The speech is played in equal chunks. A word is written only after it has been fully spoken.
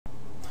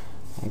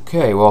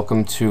Okay,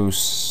 welcome to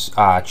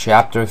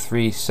Chapter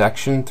 3,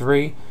 Section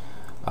 3.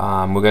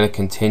 We're going to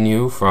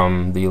continue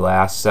from the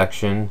last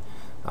section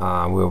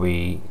where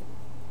we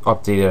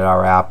updated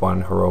our app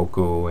on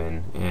Heroku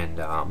and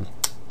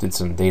did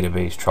some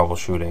database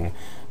troubleshooting.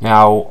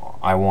 Now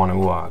I want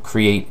to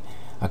create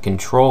a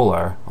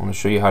controller. I want to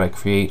show you how to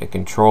create a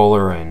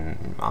controller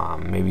and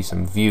maybe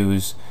some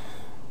views.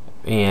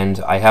 And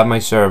I have my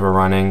server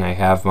running, I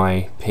have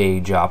my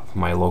page up,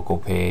 my local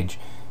page,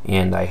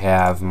 and I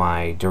have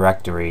my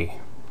directory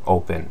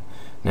open.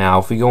 Now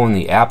if we go in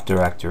the app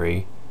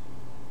directory,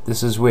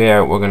 this is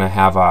where we're going to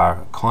have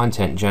our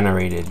content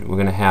generated.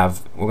 We're going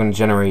to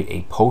generate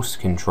a post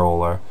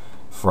controller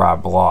for our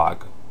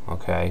blog.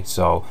 Okay,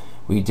 so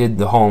we did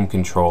the home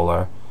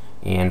controller,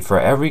 and for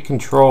every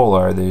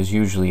controller there's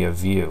usually a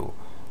view.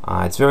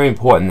 It's very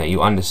important that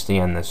you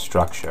understand this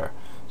structure.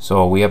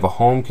 So we have a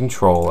home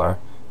controller.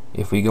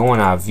 If we go in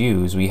our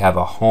views, we have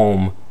a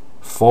home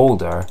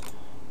folder,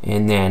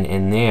 and then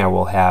in there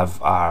we'll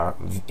have our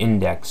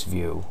index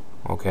view.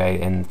 Okay,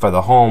 and for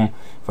the home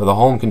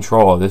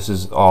controller, this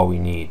is all we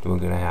need. We're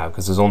going to have,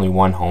 because there's only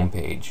one home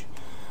page.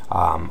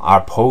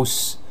 Our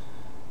posts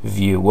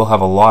view, we'll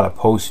have a lot of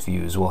post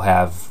views. We'll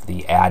have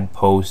the add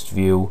post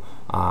view,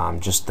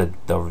 just the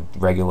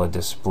regular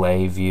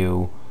display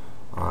view.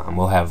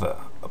 We'll have a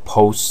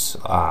posts,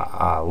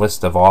 a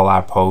list of all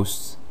our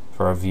posts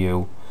for a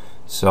view.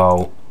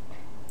 So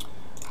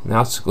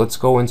now let's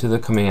go into the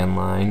command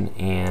line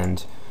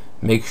and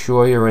make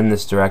sure you're in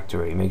this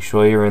directory. Make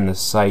sure you're in the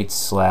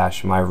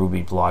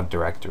sites/myrubyblog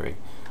directory,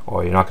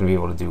 or you're not going to be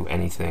able to do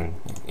anything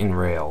in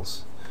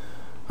Rails.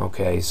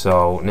 Okay,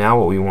 so now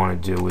what we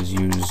want to do is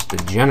use the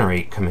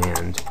generate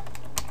command.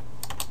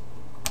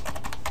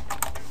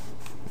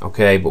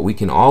 Okay, but we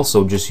can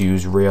also just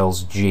use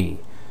Rails G,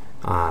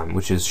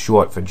 which is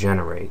short for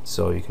generate.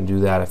 So you can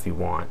do that if you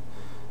want.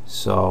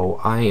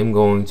 So I am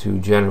going to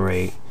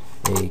generate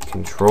a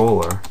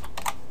controller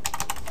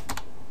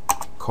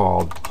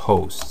called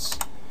posts.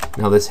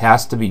 Now this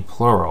has to be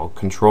plural.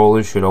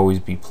 Controllers should always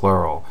be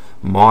plural.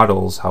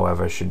 Models,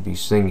 however, should be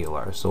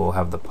singular. So we'll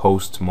have the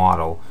post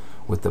model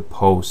with the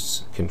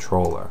posts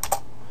controller.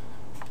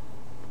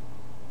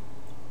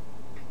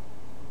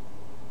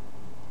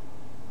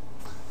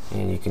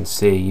 And you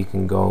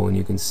can go and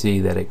you can see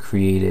that it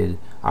created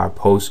our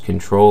post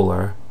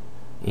controller,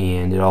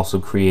 and it also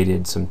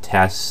created some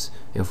tests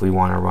if we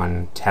want to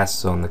run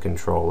tests on the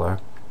controller.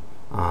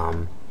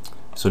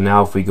 So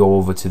now if we go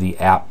over to the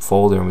app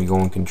folder and we go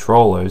in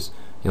controllers,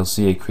 you'll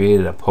see it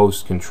created a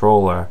post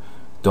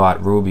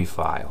controller.ruby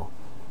file.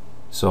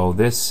 So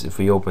this, if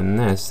we open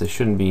this, there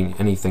shouldn't be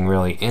anything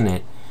really in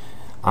it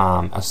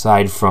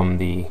aside from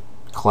the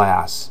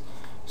class.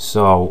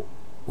 So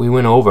we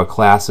went over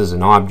classes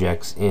and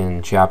objects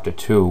in chapter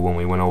 2 when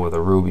we went over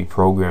the Ruby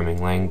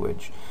programming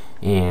language,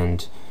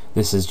 and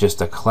this is just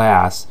a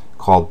class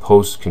called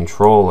post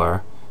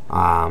controller,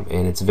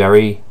 and it's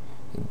very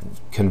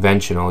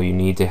conventional. You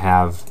need to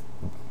have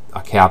a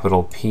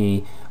capital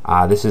P.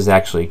 This is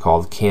actually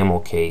called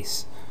camel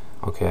case.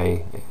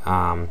 Okay,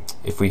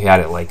 if we had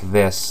it like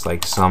this,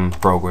 like some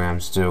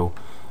programs do,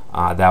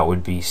 that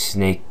would be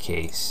snake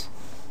case.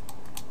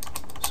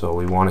 So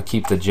we want to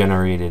keep the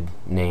generated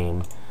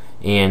name,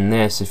 and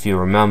this, if you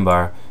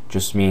remember,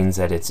 just means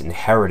that it's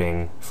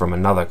inheriting from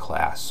another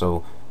class.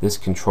 So this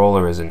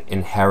controller is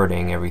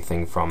inheriting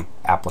everything from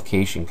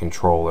application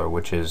controller,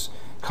 which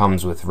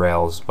comes with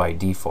Rails by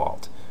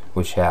default,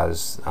 which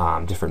has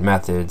different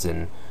methods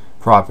and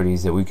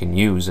properties that we can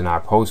use in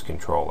our post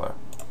controller.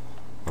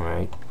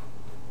 Alright.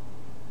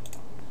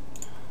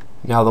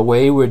 Now the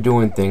way we're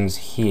doing things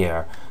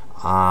here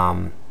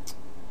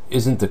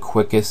isn't the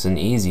quickest and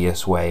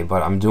easiest way,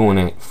 but I'm doing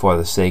it for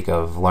the sake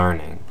of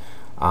learning,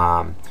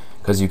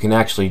 because you can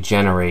actually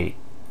generate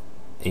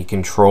a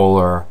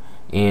controller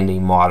and a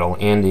model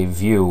and a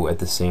view at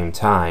the same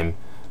time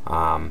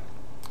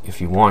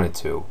if you wanted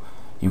to.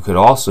 You could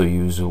also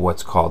use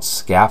what's called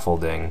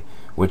scaffolding,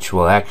 which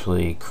will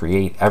actually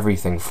create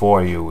everything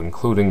for you,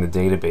 including the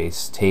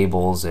database,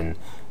 tables, and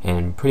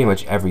pretty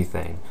much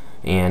everything.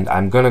 And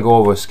I'm going to go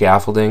over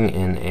scaffolding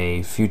in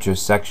a future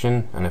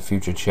section, in a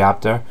future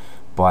chapter,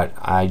 but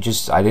I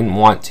didn't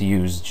want to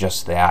use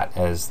just that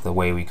as the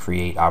way we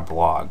create our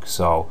blog.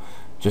 So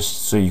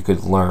just so you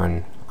could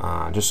learn,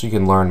 just so you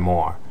can learn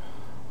more.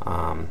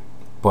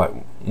 But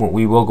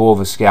we will go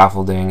over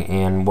scaffolding,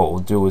 and what we'll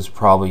do is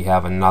probably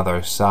have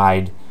another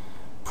side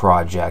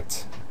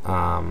project,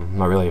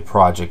 not really a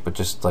project, but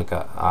just like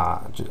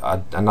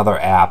another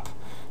app,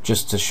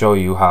 just to show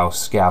you how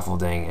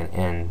scaffolding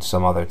and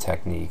some other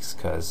techniques,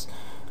 because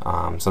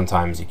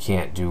sometimes you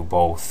can't do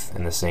both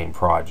in the same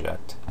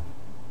project.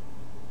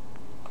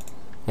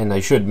 And I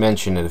should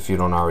mention it if you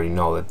don't already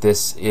know, that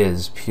this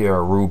is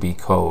pure Ruby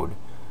code.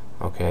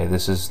 Okay,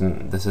 this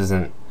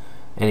isn't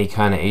any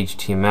kind of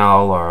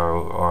HTML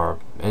or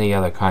any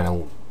other kind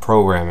of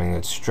programming.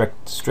 It's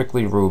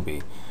strictly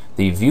Ruby.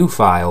 The view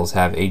files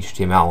have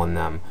HTML in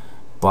them,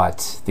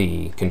 but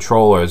the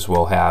controllers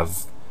will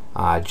have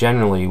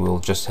generally will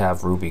just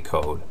have Ruby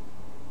code.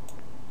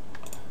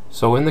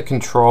 So in the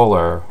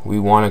controller, we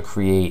want to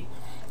create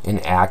an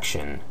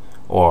action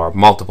or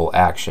multiple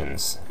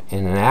actions.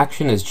 And an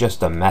action is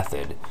just a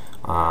method.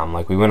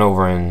 Like we went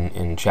over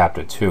in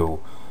chapter 2,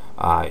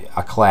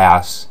 a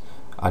class,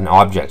 an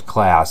object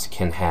class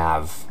can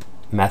have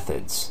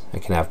methods.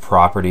 It can have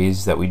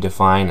properties that we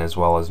define as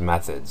well as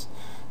methods.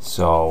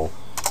 So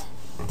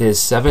there's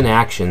 7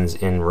 actions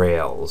in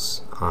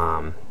Rails.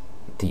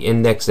 The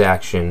index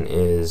action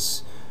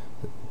is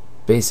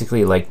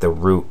basically like the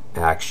root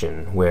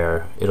action,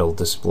 where it'll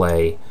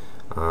display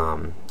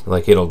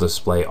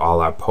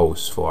all our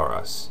posts for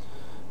us.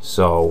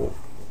 So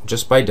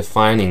just by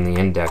defining the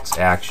index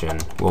action,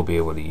 we'll be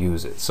able to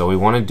use it. So we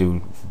want to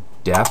do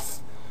def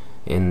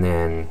and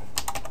then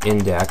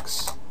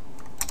index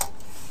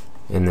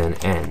and then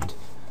end.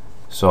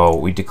 So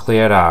we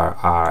declared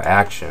our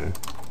action.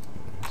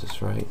 Is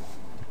this right?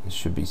 It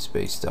should be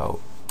spaced out.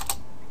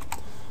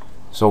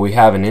 So we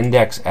have an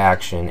index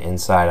action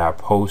inside our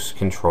post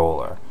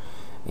controller,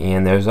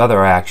 and there's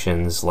other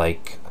actions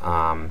like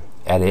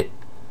edit,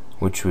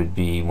 which would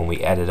be when we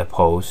edit a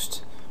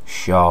post.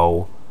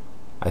 Show,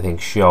 I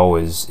think show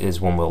is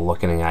when we're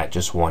looking at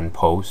just one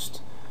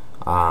post.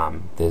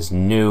 There's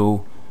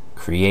new,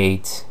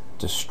 create,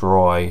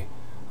 destroy.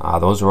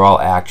 Those are all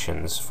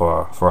actions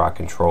for our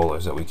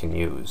controllers that we can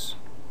use.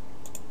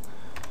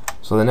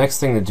 So the next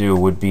thing to do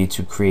would be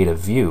to create a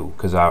view,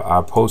 because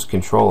our post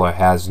controller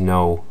has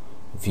no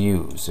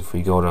views. If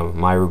we go to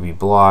my Ruby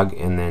blog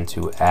and then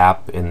to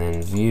app and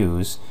then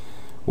views,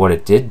 what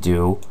it did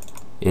do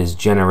is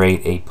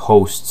generate a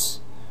posts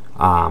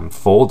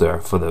folder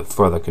for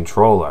the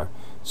controller.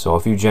 So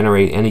if you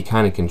generate any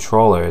kind of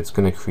controller, it's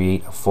going to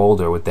create a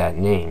folder with that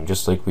name,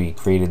 just like we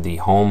created the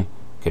home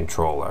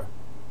controller.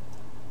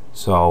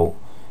 So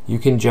you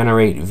can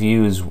generate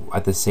views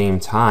at the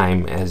same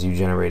time as you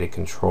generate a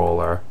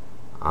controller.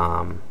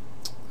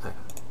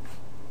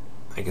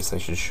 I guess I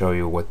should show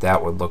you what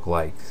that would look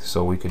like.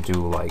 So we could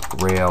do like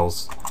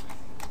Rails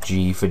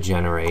G for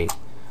generate,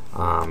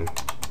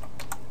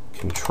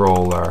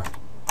 controller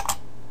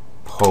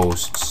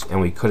posts, and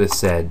we could have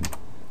said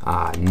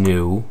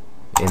new,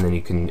 and then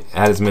you can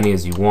add as many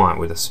as you want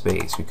with a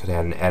space. We could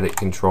add an edit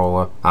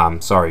controller,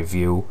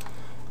 view,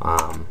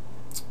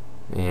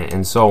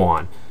 and so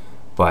on.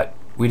 But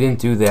we didn't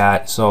do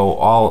that,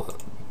 so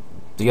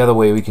the other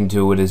way we can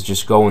do it is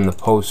just go in the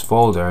post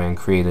folder and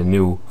create a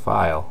new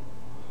file.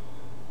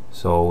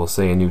 So we'll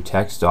say a new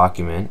text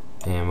document,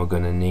 and we're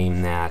going to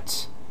name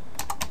that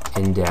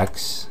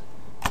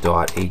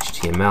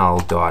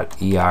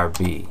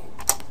index.html.erb.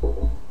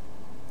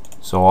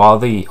 So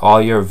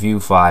all your view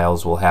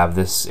files will have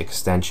this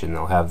extension.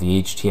 They'll have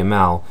the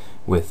HTML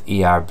with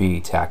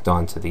ERB tacked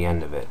on to the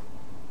end of it.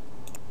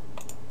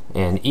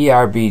 And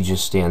ERB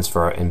just stands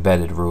for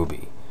Embedded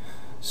Ruby.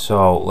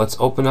 So let's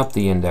open up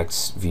the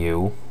index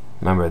view.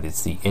 Remember,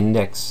 it's the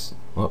index.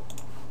 Oh,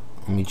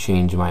 let me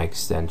change my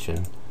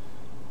extension.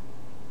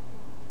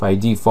 By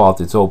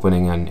default, it's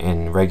opening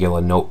in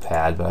regular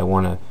Notepad, but I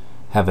want to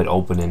have it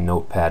open in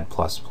Notepad++.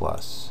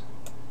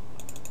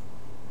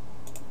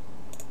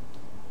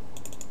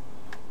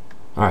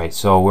 Alright,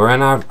 so we're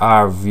in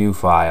our view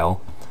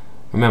file.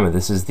 Remember,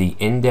 this is the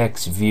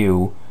index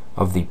view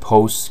of the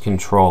post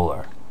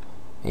controller.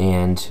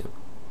 And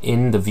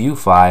in the view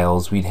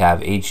files, we'd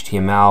have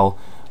HTML,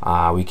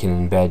 we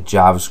can embed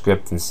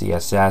JavaScript and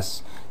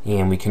CSS,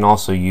 and we can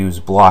also use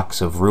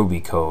blocks of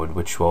Ruby code,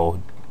 which will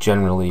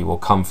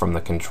come from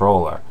the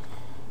controller,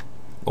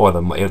 or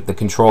the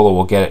controller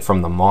will get it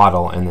from the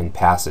model and then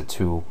pass it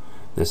to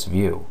this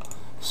view.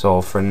 So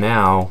for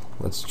now,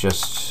 let's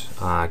just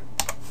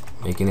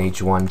make an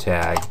h1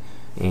 tag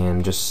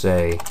and just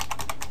say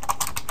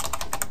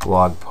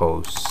blog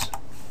posts.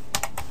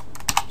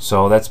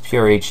 So that's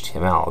pure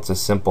HTML. It's a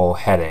simple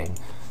heading.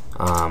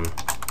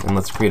 And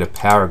let's create a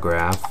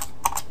paragraph.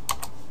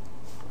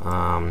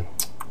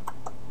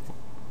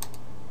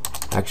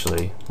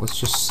 Actually, let's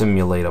just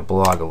simulate a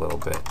blog a little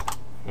bit.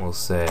 We'll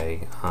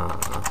say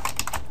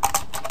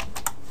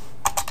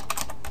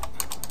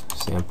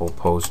sample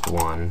post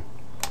 1,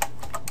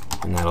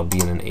 and that'll be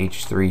in an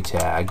h3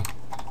 tag,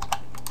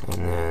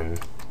 and then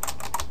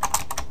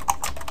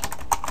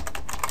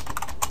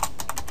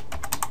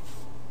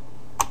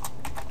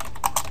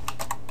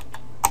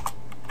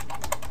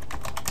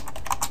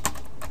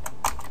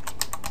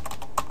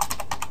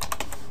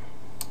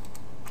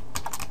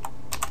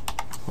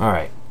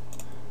alright.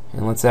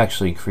 And let's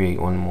actually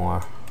create one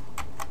more.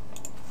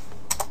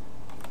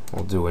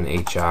 We'll do an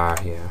HR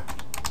here.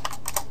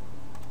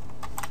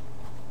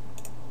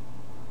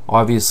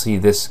 Obviously,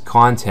 this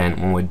content,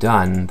 when we're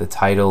done, the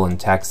title and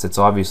text, it's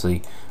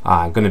obviously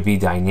going to be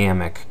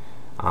dynamic,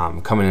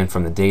 coming in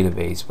from the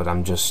database, but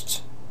I'm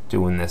just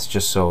doing this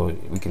just so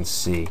we can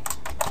see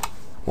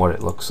what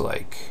it looks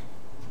like.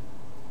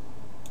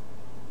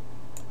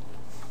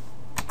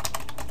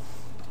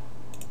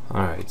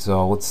 Alright,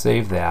 so let's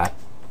save that.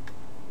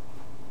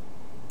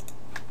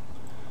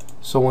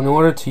 So in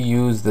order to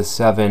use the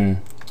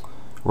 7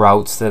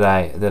 routes that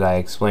I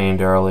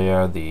explained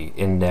earlier, the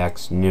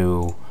index,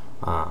 new,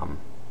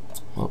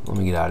 let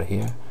me get out of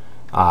here,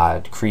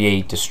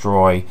 create,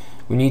 destroy,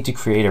 we need to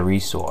create a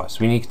resource.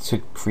 We need to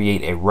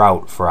create a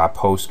route for our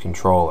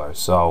PostController.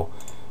 So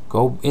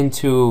go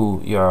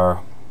into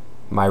your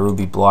My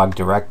Ruby blog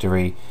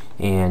directory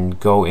and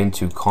go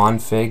into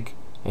config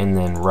and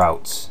then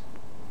routes.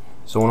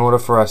 So in order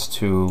for us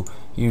to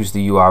use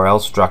the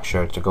URL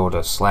structure to go to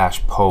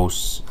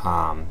 /post,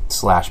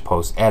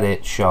 /post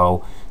edit,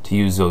 show, to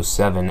use those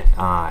 7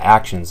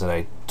 actions that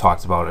I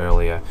talked about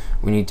earlier,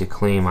 we need to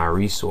claim our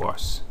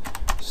resource.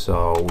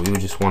 So we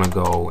would just want to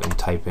go and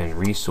type in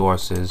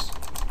resources,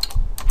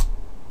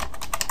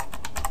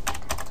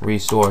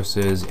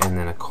 and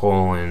then a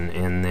colon,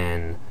 and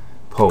then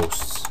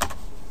posts,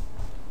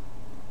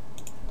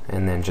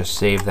 and then just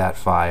save that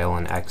file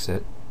and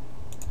exit.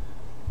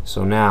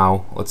 So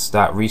now let's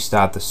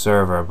restart the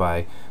server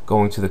by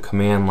going to the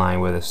command line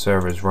where the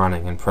server is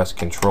running and press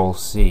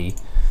Control-C,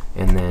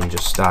 and then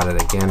just start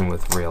it again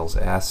with Rails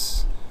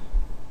S,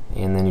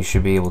 and then you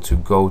should be able to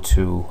go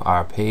to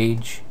our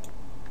page,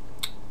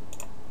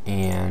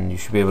 and you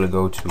should be able to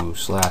go to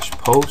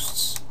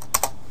 /posts,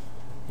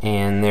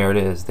 and there it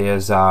is.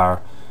 There's the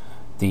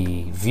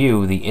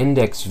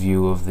index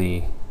view of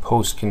the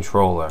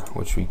PostController,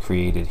 which we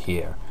created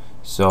here.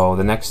 So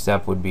the next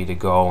step would be to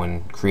go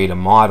and create a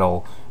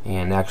model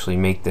and actually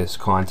make this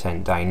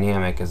content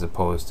dynamic as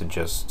opposed to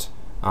just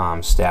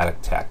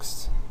static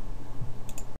text.